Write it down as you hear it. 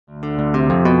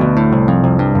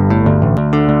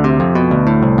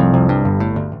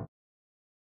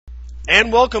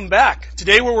And welcome back.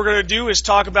 Today what we're going to do is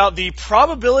talk about the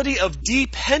probability of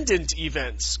dependent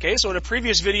events. Okay, so in a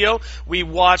previous video we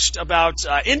watched about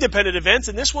independent events.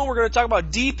 In this one we're going to talk about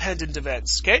dependent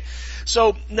events. Okay,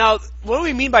 so now what do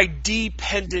we mean by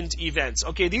dependent events?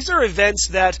 Okay, these are events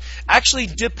that actually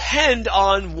depend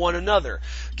on one another.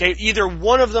 Okay, either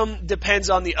one of them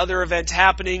depends on the other event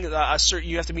happening.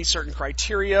 You have to meet certain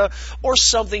criteria or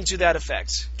something to that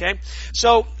effect. Okay,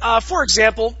 so for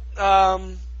example.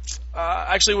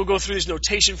 Actually, we'll go through this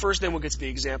notation first, then we'll get to the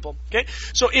example. Okay,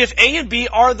 so if A and B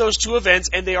are those two events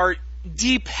and they are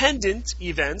dependent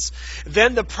events,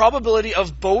 then the probability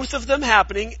of both of them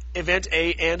happening, event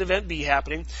A and event B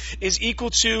happening, is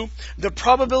equal to the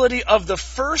probability of the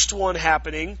first one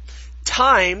happening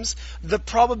times the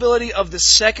probability of the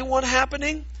second one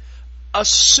happening,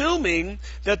 assuming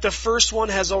that the first one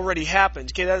has already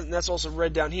happened. Okay, that's also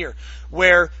read down here,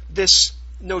 where this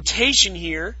notation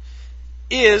here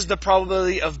is the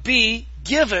probability of B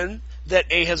given that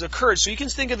A has occurred. So you can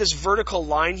think of this vertical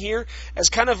line here as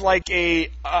kind of like a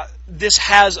this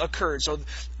has occurred. So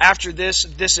after this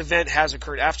event has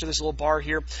occurred. After this little bar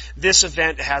here, this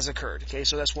event has occurred. Okay,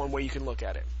 so that's one way you can look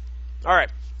at it. All right,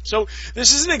 so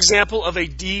this is an example of a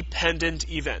dependent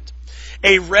event.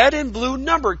 A red and blue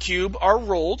number cube are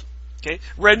rolled. Okay,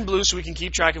 red and blue so we can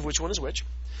keep track of which one is which.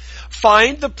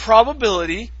 Find the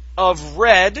probability of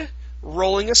red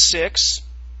rolling a 6,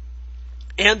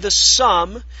 and the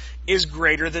sum is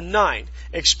greater than 9.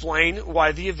 Explain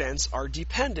why the events are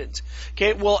dependent.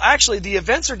 Okay, well, actually, the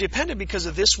events are dependent because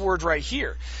of this word right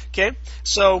here. Okay,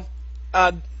 so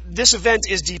this event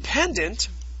is dependent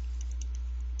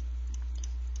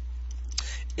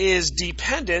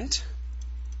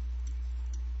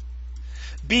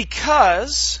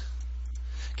because,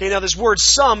 okay, now this word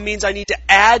sum means I need to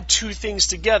add two things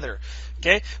together.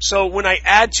 Okay, so when I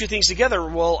add two things together,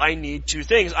 well, I need two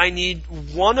things. I need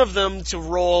one of them to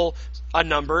roll a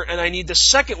number, and I need the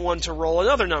second one to roll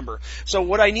another number. So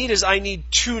what I need is I need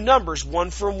two numbers,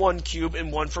 one from one cube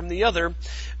and one from the other.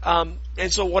 And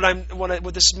so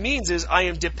what this means is I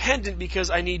am dependent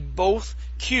because I need both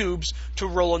cubes to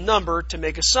roll a number to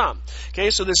make a sum.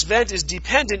 Okay, so this event is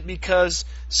dependent because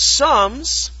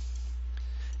sums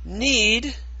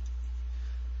need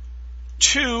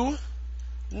two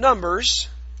numbers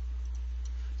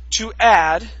to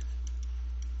add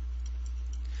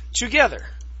together.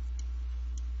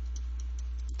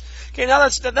 Okay, now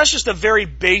that's just a very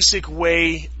basic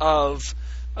way of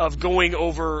going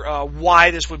over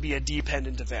why this would be a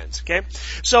dependent event. Okay,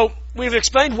 so we've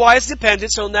explained why it's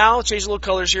dependent. So now I'll change the little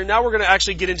colors here. Now we're going to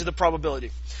actually get into the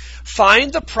probability.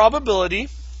 Find the probability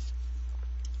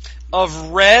of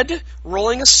red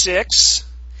rolling a 6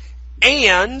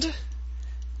 and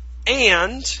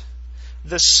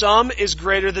the sum is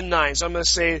greater than 9. So I'm going to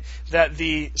say that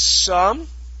the sum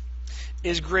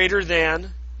is greater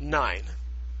than 9.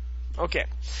 Okay,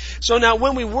 so now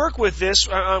when we work with this,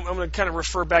 I'm going to kind of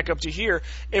refer back up to here.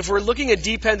 If we're looking at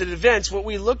dependent events, what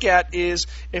we look at is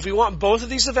if we want both of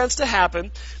these events to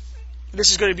happen,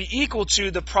 this is going to be equal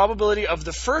to the probability of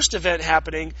the first event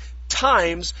happening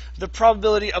times the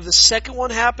probability of the second one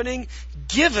happening,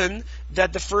 given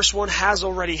that the first one has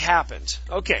already happened.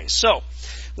 Okay, so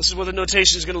this is what the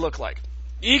notation is going to look like.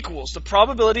 Equals the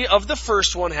probability of the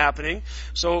first one happening,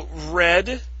 so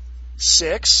red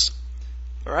 6,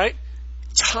 all right,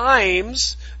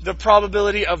 times the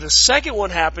probability of the second one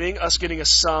happening, us getting a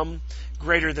sum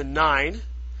greater than 9,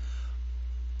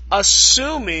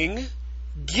 assuming,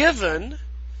 given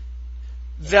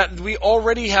that we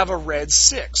already have a red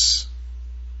 6.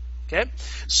 Okay,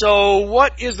 so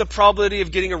what is the probability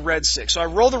of getting a red 6? So I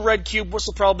roll the red cube. What's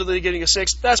the probability of getting a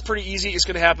 6? That's pretty easy. It's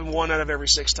going to happen 1 out of every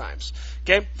 6 times.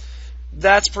 Okay,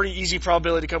 that's pretty easy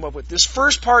probability to come up with. This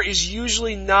first part is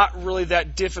usually not really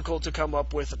that difficult to come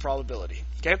up with the probability.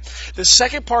 Okay, the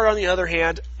second part, on the other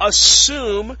hand,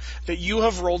 assume that you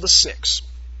have rolled a 6.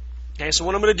 Okay, so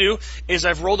what I'm going to do is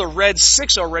I've rolled a red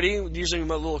 6 already, using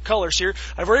my little colors here.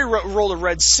 I've already rolled a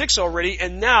red 6 already,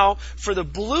 and now for the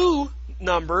blue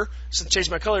number, so to change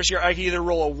my colors here, I can either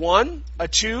roll a 1, a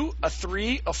 2, a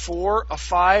 3, a 4, a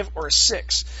 5, or a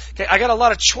 6. Okay, I got a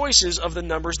lot of choices of the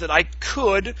numbers that I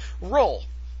could roll.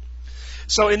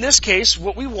 So in this case,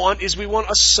 what we want is we want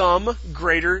a sum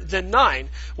greater than 9.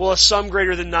 Well, a sum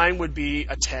greater than 9 would be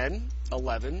a 10,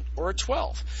 11, or a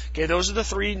 12. Okay, those are the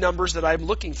three numbers that I'm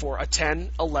looking for, a 10,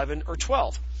 11, or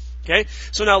 12. Okay,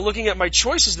 so now looking at my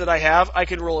choices that I have, I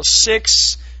can roll a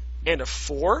 6 and a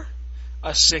 4,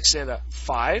 a 6 and a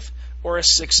 5, or a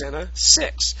 6 and a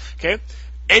 6. Okay,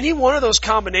 any one of those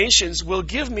combinations will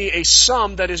give me a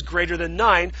sum that is greater than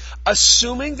 9,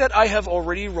 assuming that I have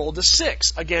already rolled a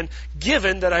 6. Again,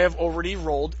 given that I have already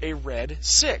rolled a red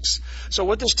 6. So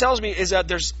what this tells me is that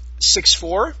there's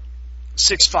 6-4,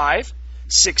 6-5,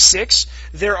 6-6.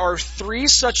 There are 3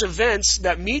 such events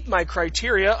that meet my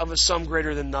criteria of a sum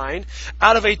greater than 9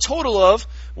 out of a total of,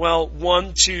 well,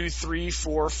 1, 2, 3,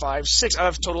 4, 5, 6. Out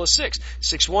of a total of 6.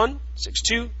 6-1,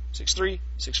 6-2, 6-3,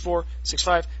 6-4,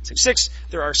 6-5, 6-6.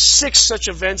 There are 6 such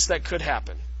events that could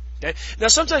happen. Okay? Now,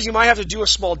 sometimes you might have to do a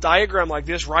small diagram like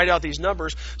this, write out these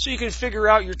numbers, so you can figure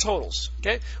out your totals.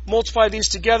 Okay? Multiply these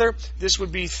together. This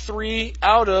would be 3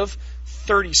 out of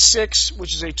 36,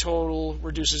 which is a total,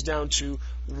 reduces down to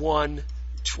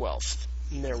 1/12.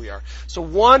 And there we are. So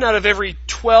 1 out of every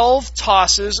 12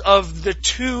 tosses of the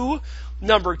 2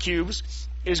 number cubes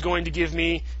is going to give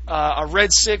me a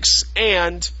red 6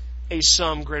 and a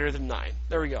sum greater than 9.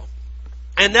 There we go.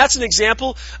 And that's an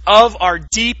example of our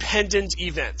dependent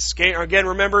events. Okay? Again,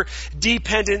 remember,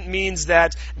 dependent means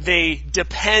that they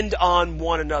depend on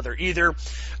one another. Either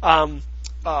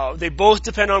they both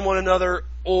depend on one another,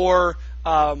 or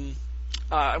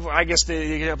I guess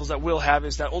the examples that we'll have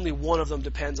is that only one of them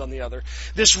depends on the other.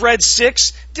 This red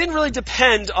 6 didn't really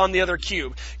depend on the other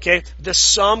cube. Okay, the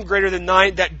sum greater than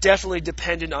 9, that definitely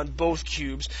depended on both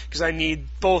cubes, because I need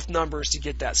both numbers to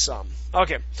get that sum.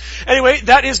 Okay, anyway,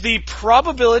 that is the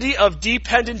probability of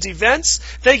dependent events.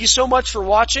 Thank you so much for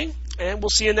watching, and we'll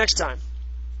see you next time.